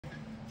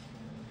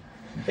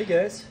Hey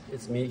guys,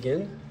 it's me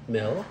again,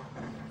 Mel.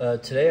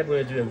 Today I'm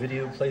going to do a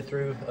video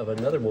playthrough of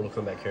another Mortal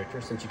Kombat character.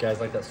 Since you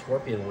guys like that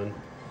Scorpion one,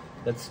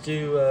 let's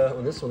do,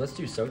 on this one, let's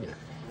do Sonya.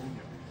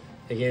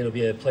 Again, it'll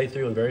be a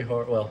playthrough on very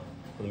hard, well,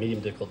 on the medium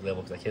difficulty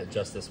level because I can't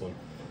adjust this one.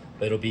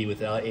 But it'll be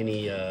without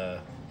any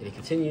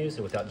continues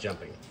and without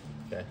jumping,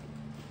 okay?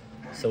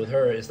 So with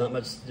her, it's not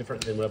much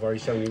different than what I've already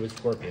shown you with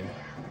Scorpion.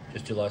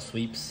 Just do a lot of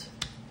sweeps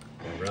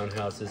and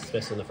roundhouses,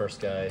 especially on the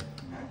first guy.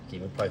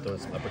 Even probably throwing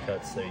some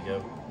uppercuts, there you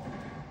go.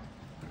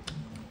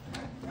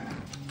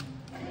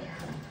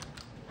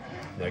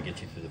 That'll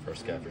get you through the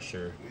first guy for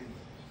sure.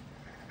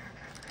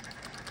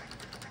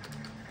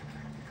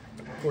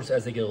 Of course,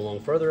 as they get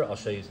along further, I'll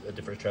show you a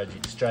different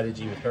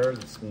strategy with her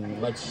that's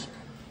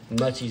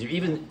much easier,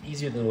 even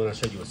easier than when I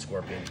showed you with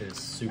Scorpion.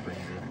 It's super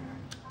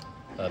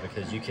easy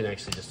because you can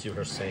actually just do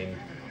her same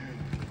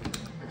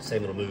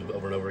little move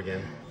over and over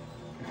again.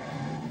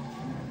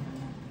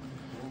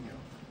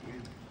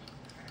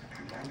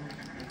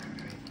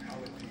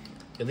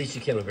 At least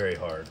you can on very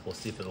hard. We'll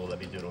see if it'll let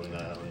me do it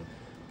on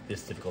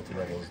this difficulty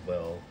level as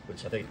well,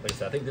 which I think, like I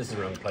said, I think this is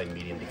around probably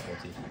medium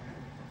difficulty.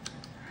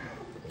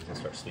 I'm gonna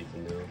start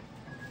sweeping now.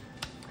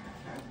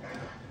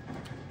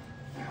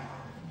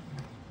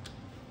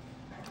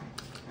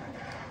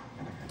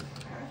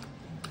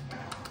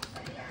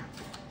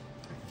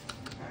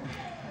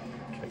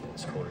 Try to get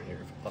this corner here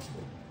if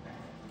possible.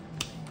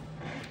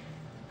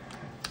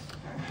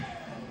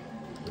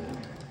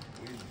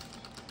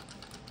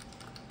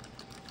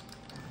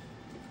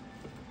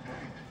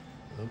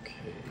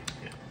 Okay.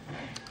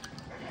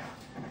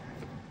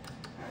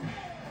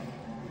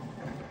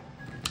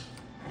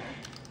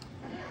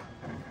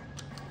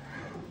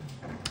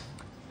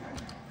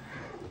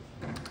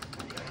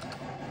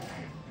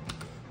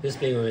 This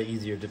being on an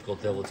easier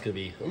difficulty level, it's going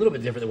to be a little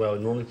bit different than what I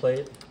would normally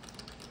play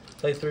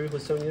through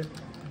with Sonya,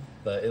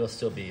 but it'll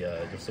still be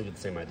you'll still get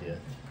the same idea.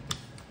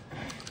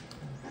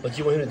 What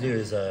you want him to do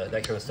is that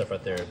kind of stuff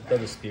right there. Throw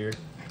the spear,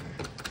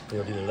 and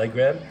he'll do the leg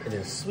grab, and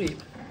then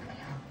sweep.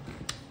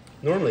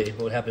 Normally,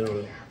 what would happen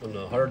on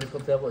the harder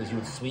difficulty level is you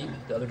would sweep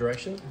the other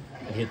direction,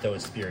 and he'd throw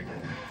his spear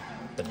again.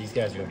 But these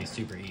guys are going to be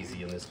super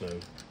easy in this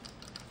mode.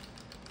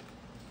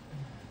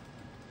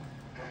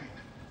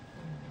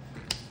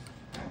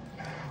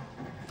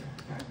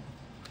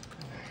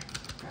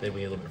 Maybe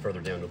when you get a little bit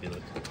further down, it'll be a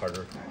little bit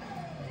harder.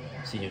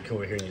 So you'd come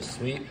over here and you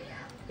sweep,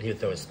 and he would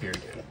throw his spear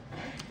again.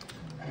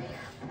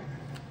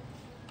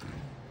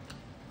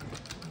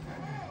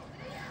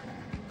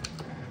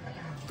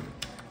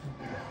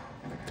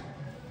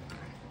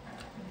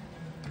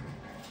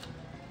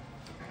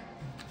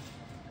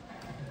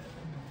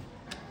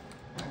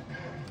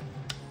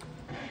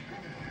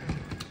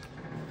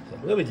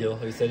 No big deal.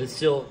 Like I said, it's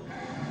still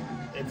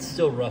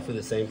roughly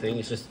the same thing.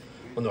 It's just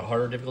on the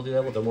harder difficulty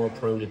level, they're more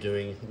prone to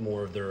doing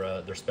more of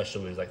their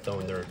special moves, like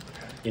throwing their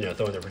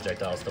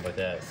projectiles, stuff like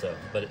that. So,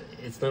 but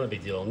it's not a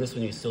big deal. On this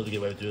one, you still get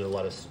away with doing a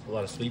lot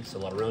of sweeps, a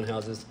lot of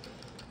roundhouses,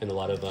 and a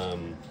lot of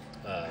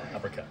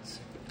uppercuts.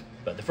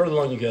 But the further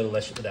along you go, the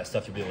less of that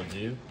stuff you'll be able to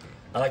do.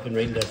 I like when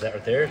Raiden does that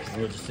right there because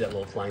he'll just do that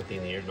little flying thing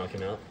in the air to knock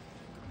him out.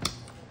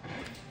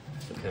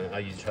 So I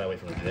usually try to wait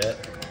for him to do that.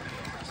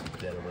 Just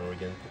do that over and over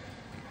again.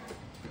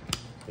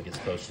 When he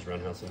gets close, just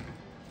roundhouse him.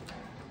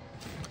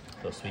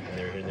 Little sweep in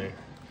there, here and there.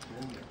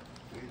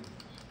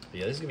 But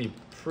yeah, this is gonna be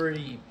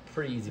pretty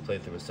easy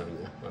playthrough with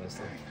Sonya,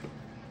 honestly.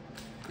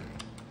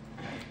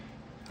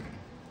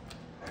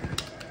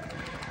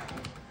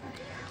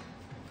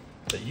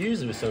 But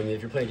usually with Sonya,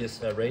 if you're playing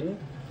against Raiden,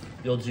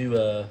 you'll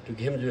get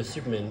him to do a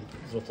Superman,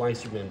 a little flying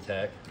Superman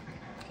attack.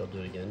 He'll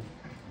do it again.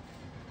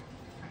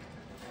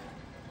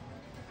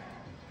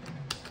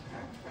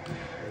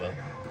 Well,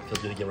 if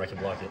he'll do it again, where I can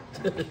block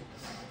it.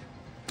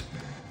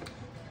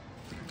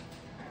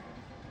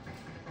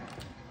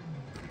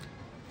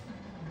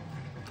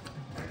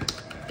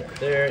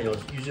 There,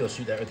 usually he'll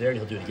shoot that right there, and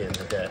he'll do it again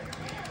like that.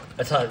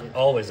 That's how it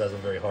always does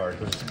them very hard.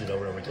 He'll just do it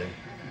over and over again,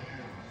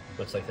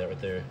 much like that right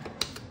there.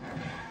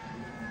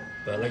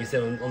 But like I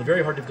said, on the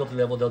very hard difficulty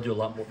level, they'll do a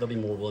lot more. They'll be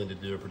more willing to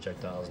do their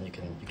projectiles, and you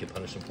can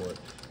punish them for it.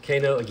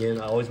 Kano, again,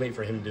 I always wait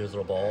for him to do his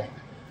little ball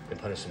and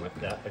punish him like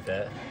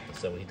that.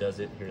 So when he does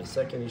it here in a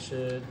second, he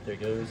should. There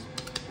he goes.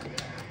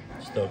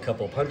 Just throw a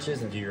couple of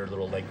punches and do your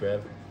little leg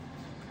grab.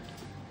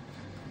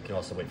 You can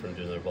also wait for him to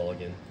do another ball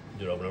again.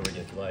 Do it over and over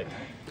again if you like.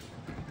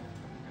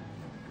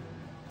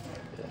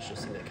 Yeah, I should have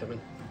seen that coming.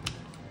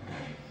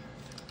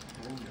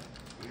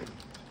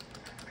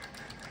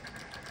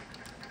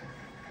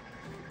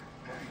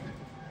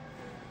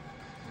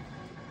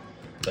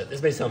 But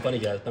this may sound funny,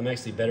 guys, but I'm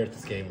actually better at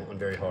this game on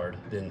very hard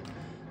than,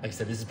 like I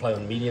said, this is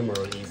probably on medium or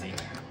on easy.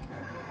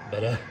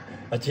 But I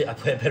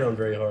play it better on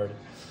very hard,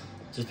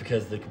 just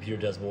because the computer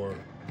does more,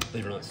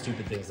 believe it or not,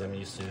 stupid things than I'm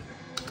used to.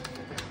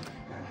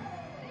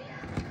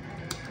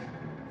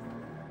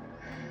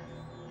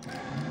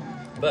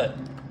 But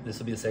this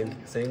will be the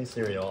same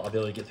scenario. I'll be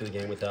able to get through the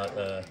game without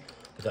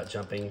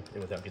jumping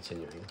and without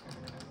continuing.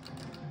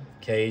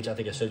 Cage, I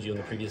think I showed you in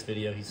the previous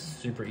video, he's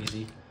super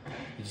easy.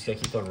 You just gotta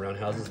keep throwing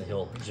roundhouses and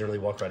he'll generally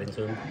walk right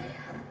into him,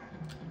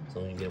 as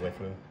long as you can get away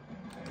from him.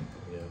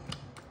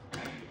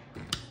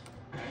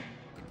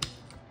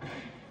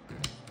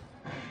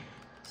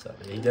 So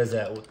he does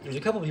that. There's a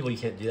couple of people you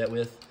can't do that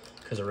with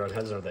because their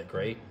roundhouses aren't that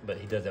great, but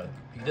he does that.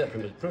 You can do that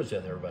pretty much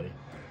with everybody.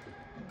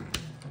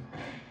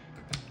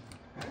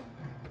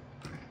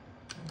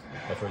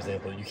 Like for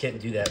example, you can't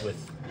do that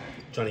with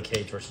Johnny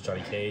Cage versus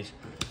Johnny Cage.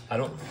 I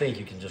don't think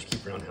you can just keep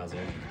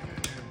roundhousing.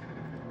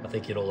 I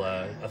think it'll.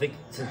 I think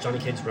since Johnny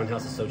Cage's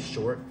roundhouse is so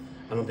short,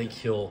 I don't think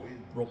he'll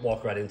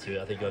walk right into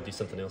it. I think he'll do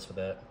something else for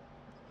that.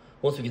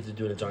 Once we get to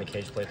doing a Johnny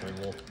Cage playthrough,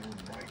 we'll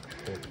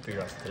figure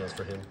out something else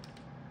for him.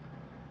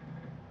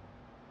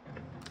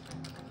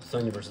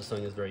 Sonya versus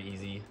Sonya is very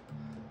easy.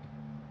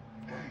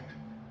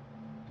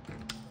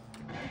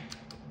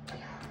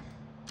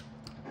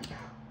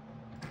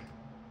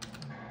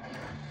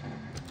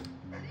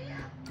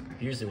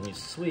 Usually when you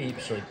sweep,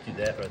 she'll do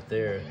that right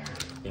there.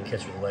 You can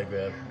catch her with a leg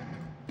grab.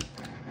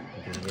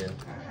 And do it again.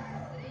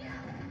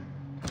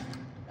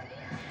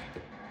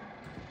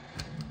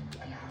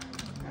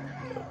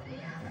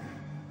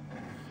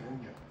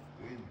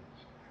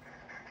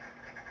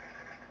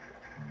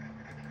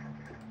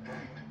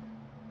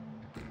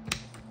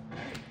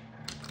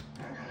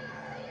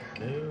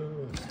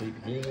 Go, sweep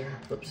again.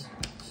 Whoops,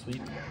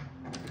 sweep.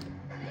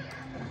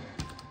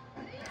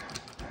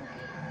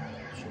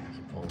 Should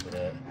keep falling for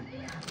that.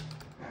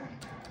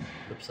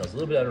 Oops, I was a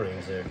little bit out of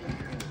range there.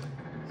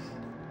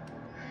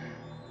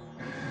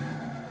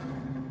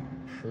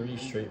 Pretty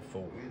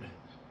straightforward.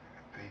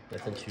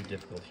 Nothing too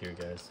difficult here,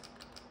 guys.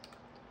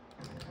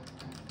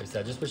 Like I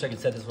said, I just wish I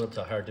could set this one up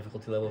to a higher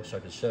difficulty level so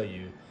I could show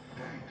you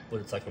what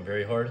it's like on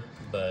very hard.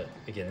 But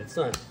again, it's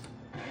not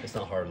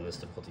hard on this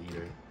difficulty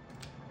either.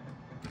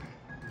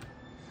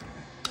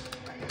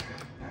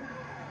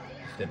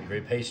 Just gotta be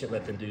very patient,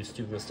 let them do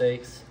stupid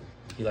mistakes.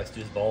 He likes to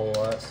do his ball a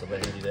lot, so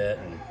let him do that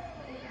and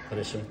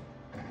punish him.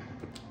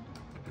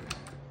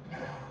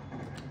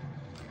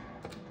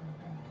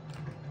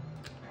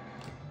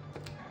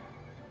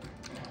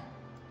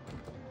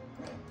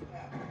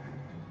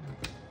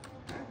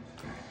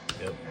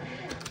 Yep.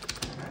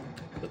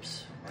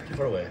 Oops. Too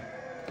far away.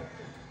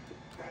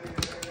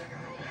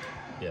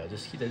 Yeah,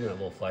 just keep doing that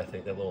little fly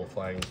thing, that little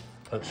flying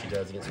punch she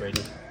does against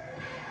Raiden.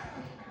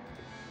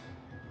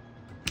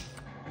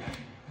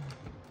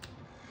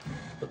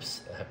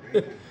 Oops.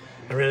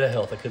 I ran out of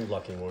health. I couldn't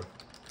block anymore.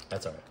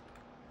 That's alright.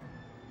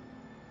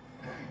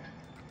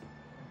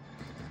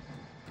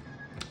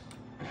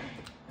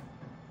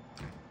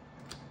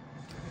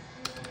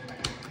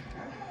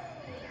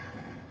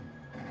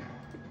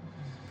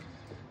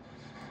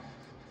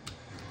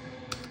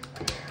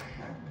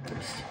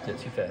 Oops, did it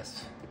too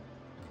fast.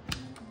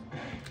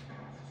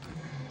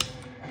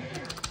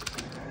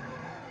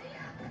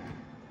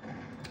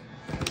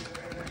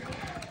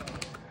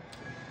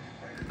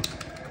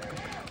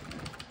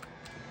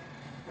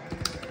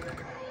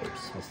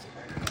 Oops, missed it.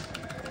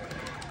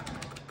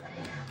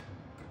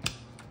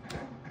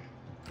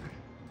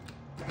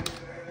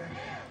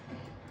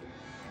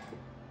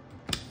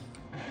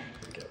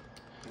 There we go.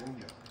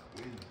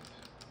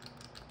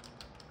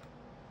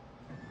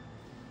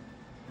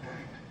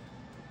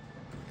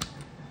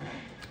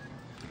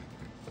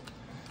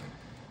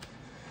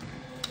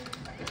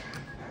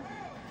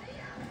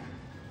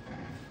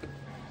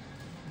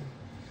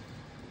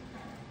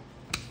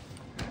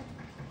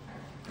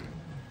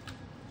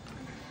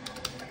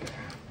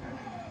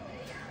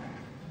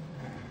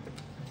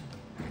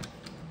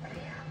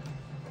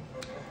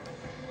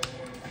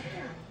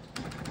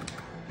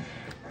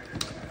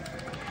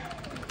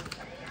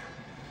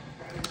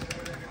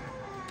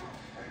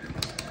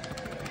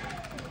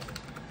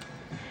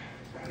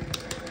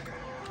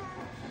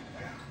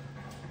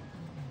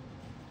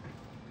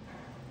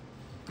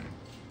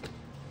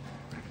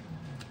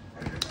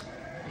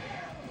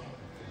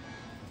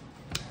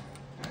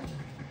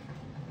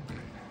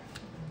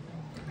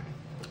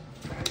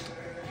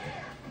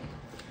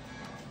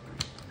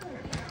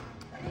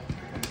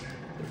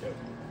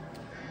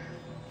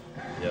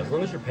 Yeah, as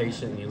long as you're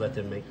patient and you let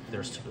them make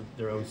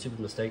their own stupid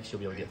mistakes, you'll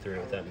be able to get through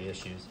it without any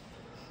issues.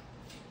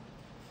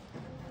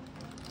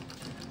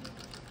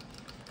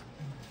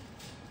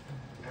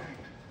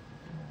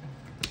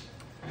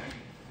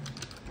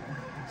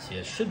 See,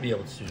 I should be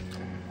able to.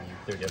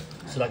 There we go.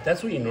 So like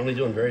that's what you normally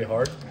do on very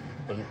hard.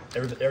 When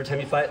every time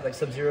you fight like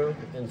Sub-Zero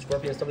and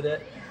Scorpion and stuff like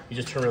that, you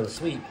just turn around the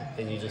sweep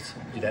and you just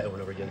do that over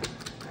and over again.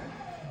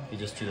 You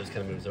just do those kind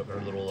of moves over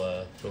a little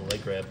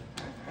leg grab.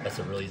 That's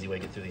a really easy way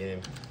to get through the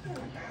game.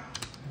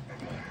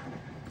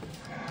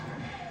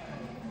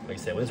 Like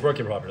I said, when it's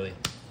working properly,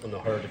 on the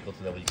harder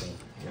difficulty level, you can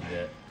do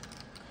that.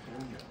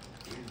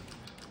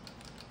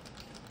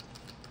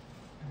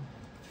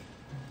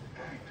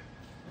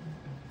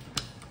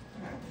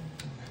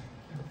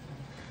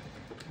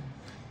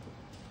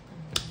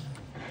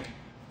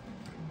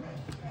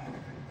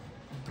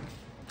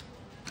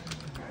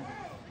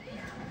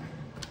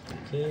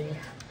 Okay.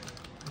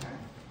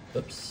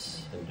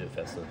 Oops, I didn't do it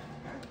fast enough.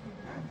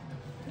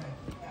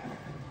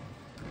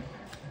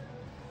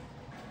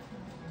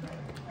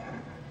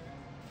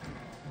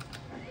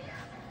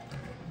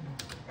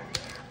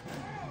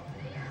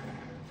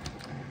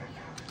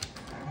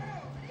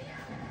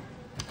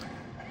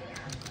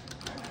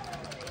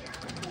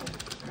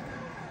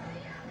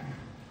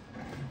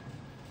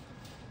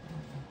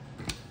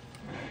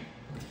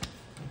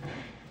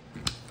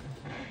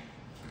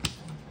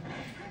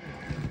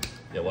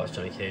 Yeah, watch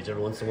Johnny Cage.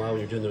 Every once in a while,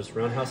 when you're doing those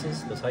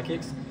roundhouses, those high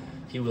kicks,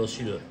 he will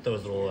throw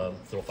his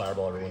little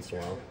fireball every once in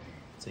a while.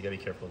 So you gotta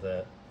be careful with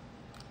that.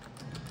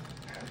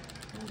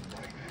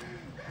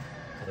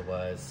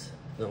 Otherwise,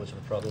 not much of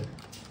a problem.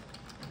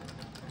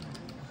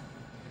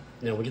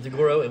 Now, when we get to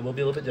Goro, it will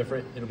be a little bit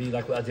different. It'll be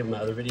like what I did in my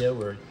other video,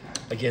 where,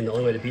 again, the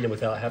only way to beat him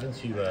without having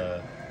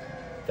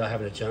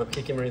to jump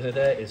kick him or anything like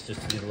that is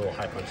just to do the little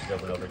high punches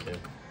over and over again.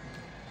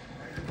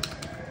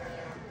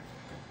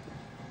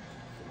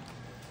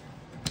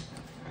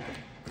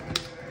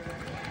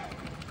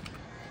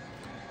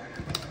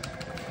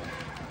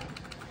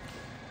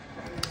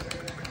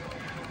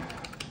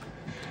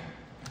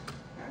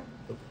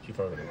 Oh, too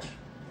far of an inch.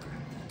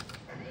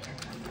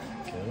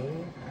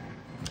 Okay.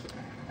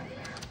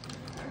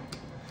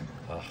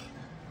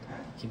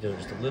 Keep doing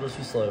it just a little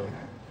too slow.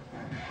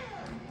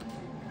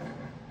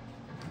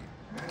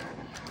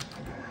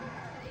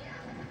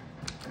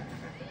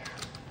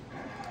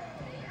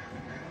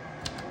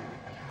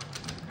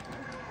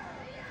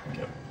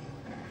 Go.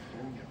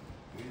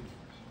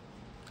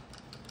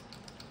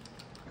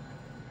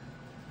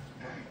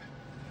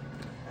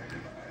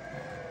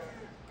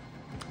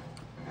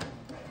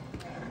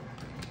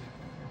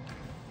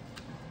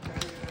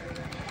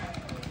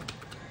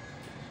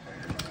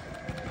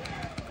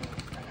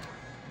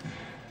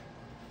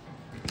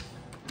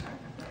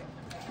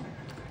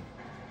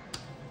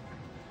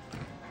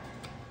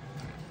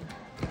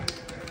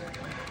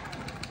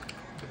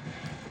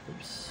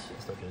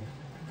 That's not good.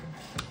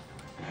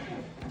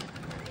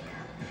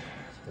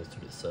 Let's do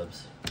the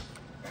subs.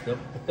 Nope.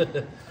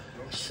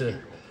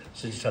 should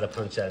just try to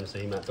punch at him so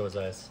he might throw his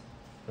ass.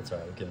 That's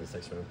alright, we'll get him this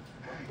next round.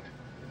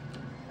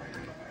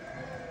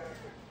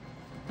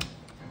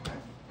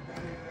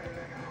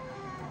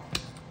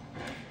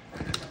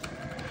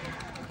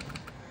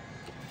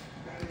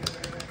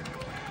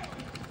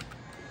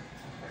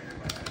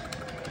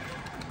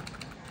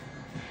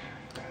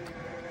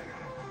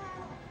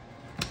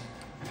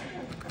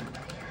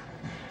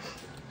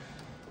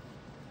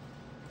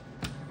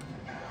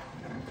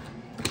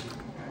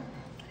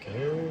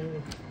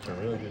 Turn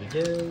around, do it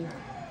again.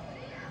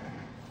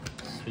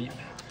 Sweep,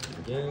 do it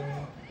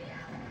again.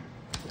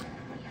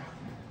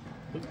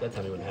 Oop, that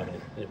time he wouldn't have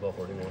any ball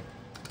for it anymore.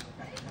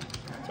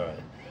 It's alright.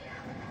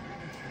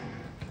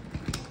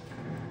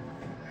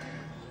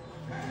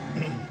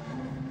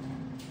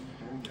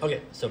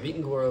 Okay, so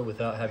beating Goro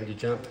without having to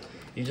jump,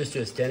 you just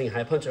do a standing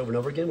high punch over and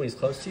over again when he's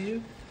close to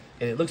you.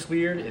 And it looks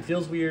weird, it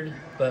feels weird,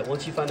 but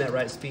once you find that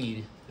right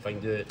speed, if I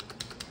can do it,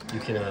 you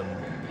can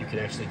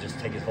actually just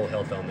take his whole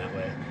health on that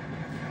way.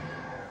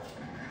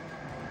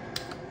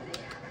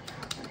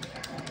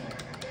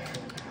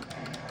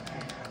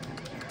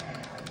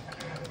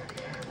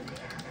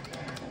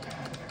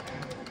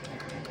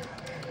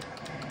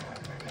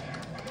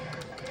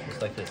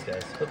 Just like this,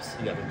 guys. Oops,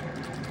 you got me.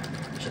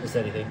 Shouldn't have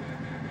said anything.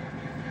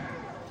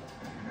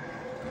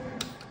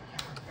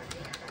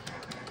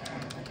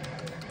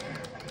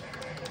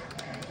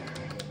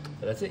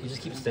 But that's it. You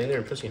just keep staying there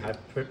and pressing high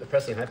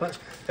punch.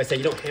 Like I say,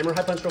 you don't hammer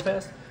high punch real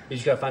fast. You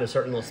just gotta find a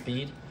certain little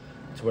speed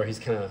to where he's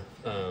kind of,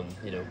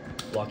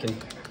 blocking.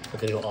 But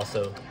then he'll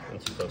also, I'm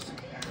too close,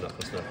 I'm not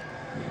close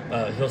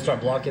enough. He'll start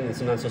blocking, and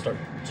sometimes he'll start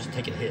just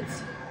taking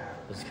hits.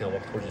 He'll just kind of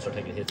walk towards you and start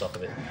taking hits off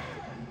of it.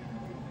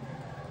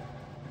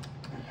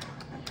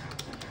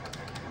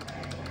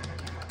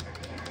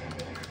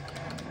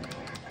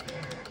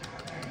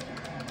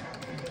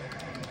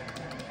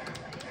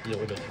 You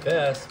don't want to go too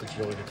fast, but you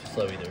don't want to go too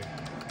slow either.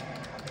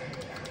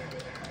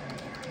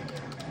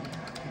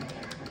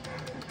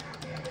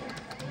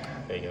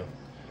 There you go.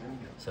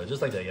 So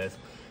just like that, guys.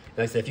 And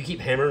like I said, if you keep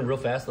hammering real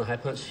fast on the high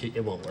punch,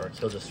 it won't work.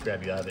 He'll just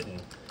grab you out of it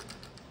and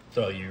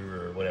throw you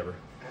or whatever.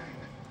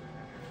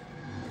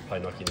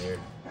 Probably knock you in the air.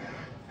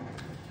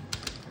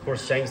 Of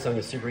course, Shang Tsung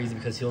is super easy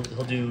because he'll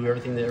do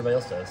everything that everybody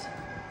else does.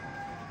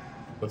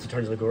 Once he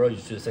turns into Goro, you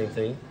just do the same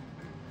thing.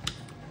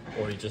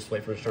 Or you just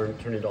wait for his turn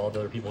into all the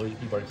other people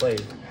you've already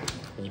played,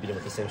 and you beat him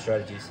with the same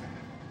strategies.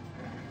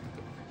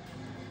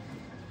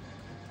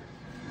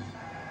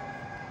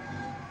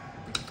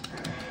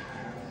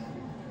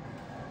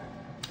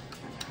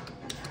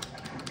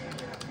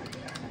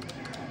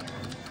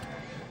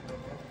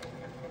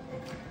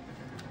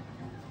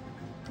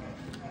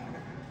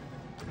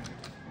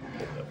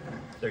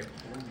 There you go.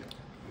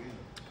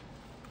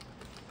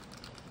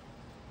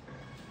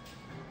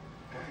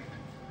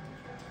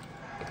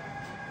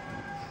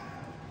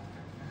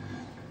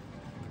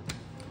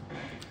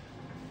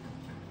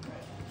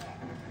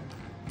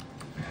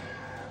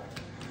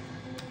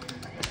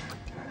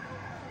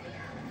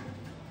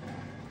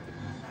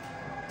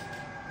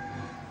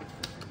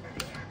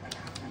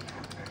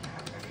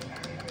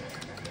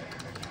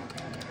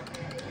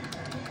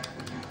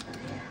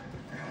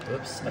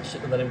 Whoops, I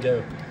shouldn't have let him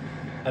go.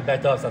 I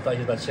backed off, so I thought he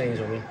was about to change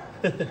on me.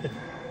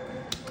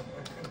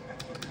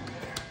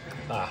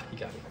 Ah, you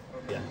got me.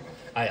 Yeah.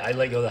 I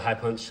let go of the high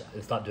punch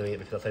and stopped doing it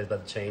because I thought he was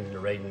about to change into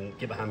raid and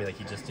get behind me like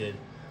he just did.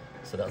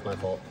 So that was my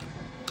fault.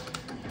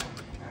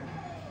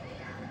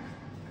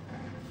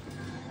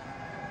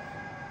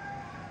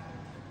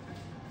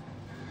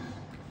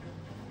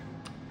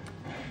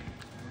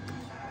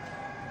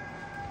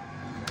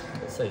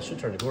 say it should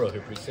turn to Goro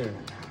here pretty soon.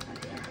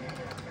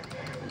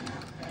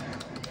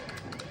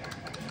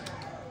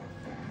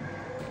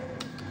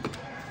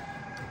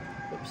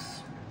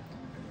 Oops.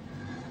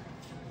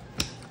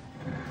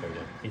 There we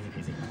go. Easy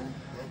peasy.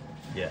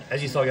 Yeah,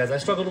 as you saw, guys, I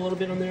struggled a little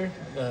bit on there,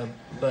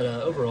 but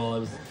overall, it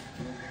was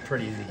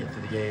pretty easy to get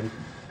through the game.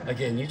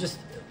 Again, you just,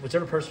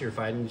 whichever person you're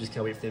fighting, you just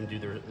can't wait for them to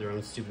do their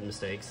own stupid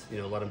mistakes. You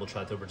know, a lot of them will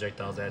try to throw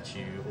projectiles at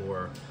you,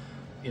 or,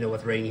 you know,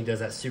 with Raiden, he does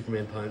that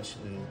Superman punch,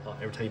 and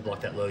every time you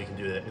block that low, you can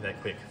do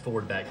that quick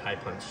forward, back, high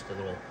punch, the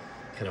little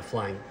kind of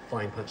flying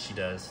punch she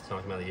does to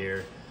knock him out of the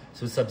air.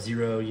 So with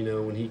Sub-Zero, you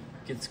know, when he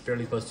gets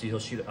fairly close to you, he'll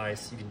shoot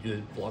ice. You can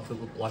do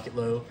block it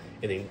low,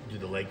 and then do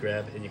the leg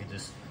grab, and you can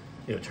just,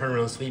 you know, turn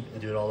around, sweep, and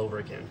do it all over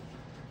again.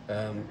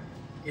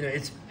 You know,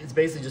 it's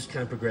basically just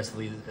kind of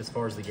progressively as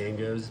far as the game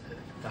goes.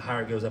 The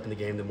higher it goes up in the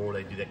game, the more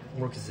they do that,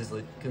 more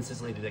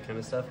consistently do that kind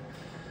of stuff.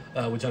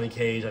 With Johnny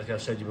Cage, like I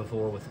showed you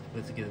before,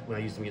 when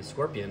I used him against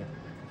Scorpion,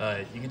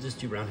 you can just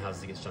do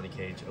roundhouses against Johnny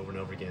Cage over and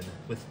over again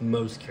with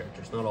most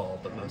characters, not all,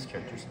 but most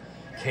characters.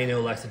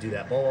 Kano likes to do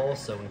that ball,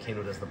 so when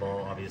Kano does the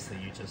ball, obviously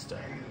you just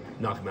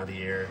knock him out of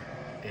the air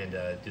and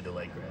do the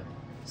leg grab.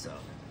 So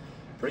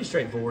pretty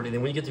straightforward. And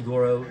then when you get to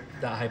Goro,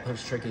 that high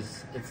punch trick it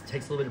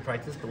takes a little bit of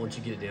practice, but once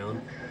you get it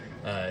down,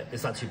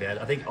 it's not too bad.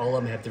 I think all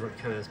of them have different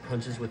kind of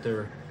punches with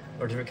or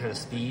different kind of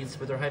speeds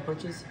with their high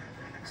punches.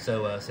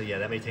 So yeah,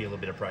 that may take a little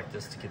bit of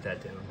practice to get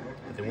that down.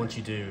 But then once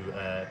you do,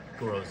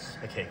 Goro's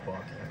a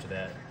cakewalk after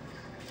that.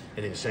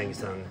 And then Shang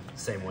Tsung,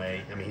 same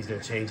way. I mean, he's going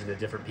to change into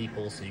different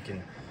people, so you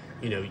can,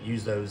 you know,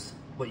 use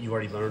what you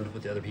already learned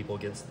with the other people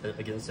against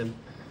him.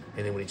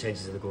 And then when he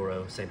changes into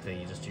Goro, same thing.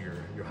 You just do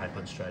your high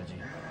punch strategy.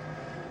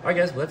 All right,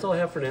 guys. Well, that's all I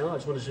have for now. I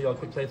just want to show you all a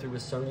quick playthrough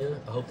with Sonya.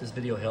 I hope this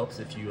video helps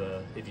if you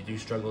do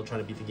struggle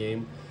trying to beat the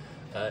game.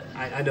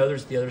 I know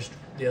there's the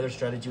other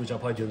strategy, which I'll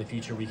probably do in the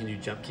future, where you can do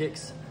jump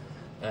kicks.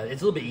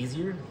 It's a little bit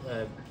easier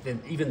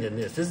than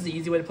this. This is the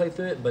easy way to play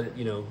through it, but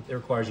you know, it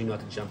requires you not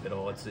to jump at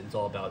all. It's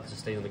all about just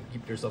staying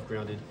keep yourself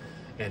grounded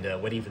and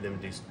waiting for them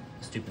to do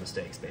stupid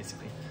mistakes,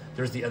 basically.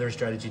 There's the other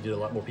strategy that a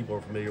lot more people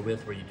are familiar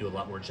with, where you do a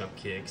lot more jump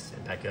kicks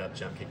and back up,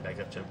 jump kick, back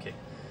up, jump kick.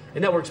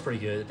 And that works pretty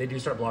good. They do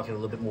start blocking a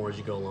little bit more as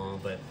you go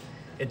along, but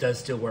it does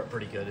still work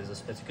pretty good.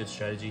 It's a good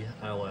strategy.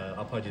 I'll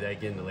probably do that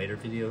again in a later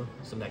video,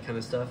 some of that kind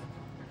of stuff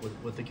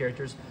with the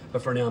characters.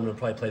 But for now, I'm going to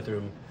probably play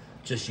through them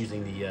just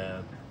using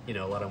the, you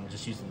know, a lot of them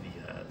just using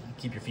the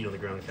keep your feet on the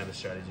ground kind of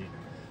strategy.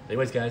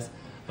 Anyways, guys,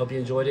 hope you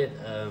enjoyed it.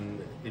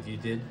 If you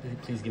did,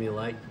 please give me a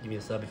like, give me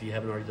a sub if you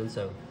haven't already done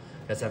so.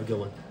 Guys, have a good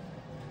one.